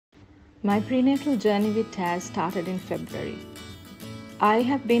My prenatal journey with TASS started in February. I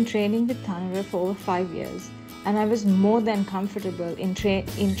have been training with Thanura for over 5 years, and I was more than comfortable in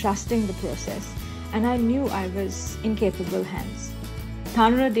trusting the process, and I knew I was in capable hands.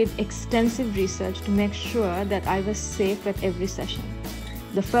 Thanura did extensive research to make sure that I was safe at every session.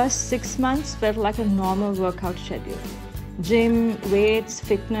 The first 6 months felt like a normal workout schedule. Gym, weights,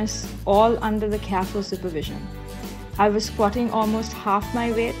 fitness, all under the careful supervision. I was squatting almost half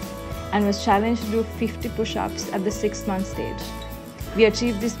my weight and was challenged to do 50 push-ups at the 6-month stage. We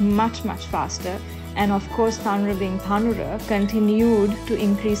achieved this much faster, and of course Thanura being Thanura continued to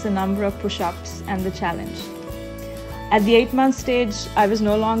increase the number of push-ups and the challenge. At the 8-month stage, I was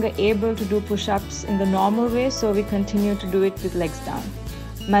no longer able to do push-ups in the normal way, so we continued to do it with legs down.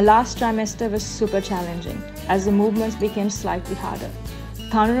 My last trimester was super challenging as the movements became slightly harder.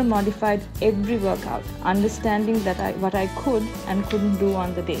 Thanura modified every workout, understanding that what I could and couldn't do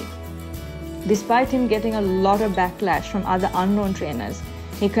on the day. Despite him getting a lot of backlash from other unknown trainers,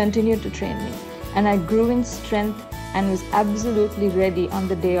 he continued to train me, and I grew in strength and was absolutely ready on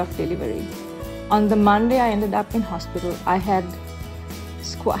the day of delivery. On the Monday I ended up in hospital. I had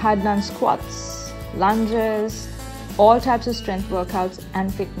done squats, lunges, all types of strength workouts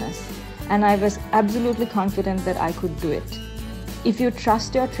and fitness, and I was absolutely confident that I could do it. If you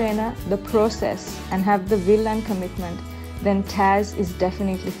trust your trainer, the process, and have the will and commitment, then TASS is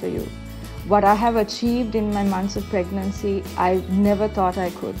definitely for you. What I have achieved in my months of pregnancy, I never thought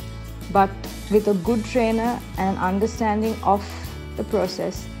I could. But with a good trainer and understanding of the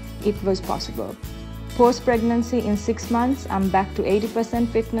process, it was possible. Post-pregnancy, in 6 months, I'm back to 80%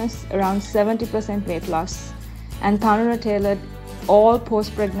 fitness, around 70% weight loss. And Thanura tailored all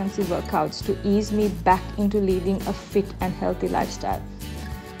post-pregnancy workouts to ease me back into leading a fit and healthy lifestyle.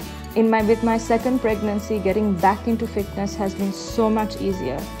 With my second pregnancy, getting back into fitness has been so much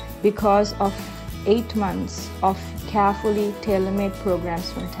easier because of 8 months of carefully tailor-made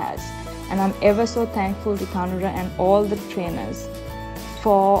programs from TASS. And I'm ever so thankful to Thanura and all the trainers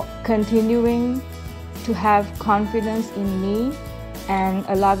for continuing to have confidence in me and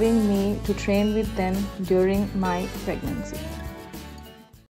allowing me to train with them during my pregnancy.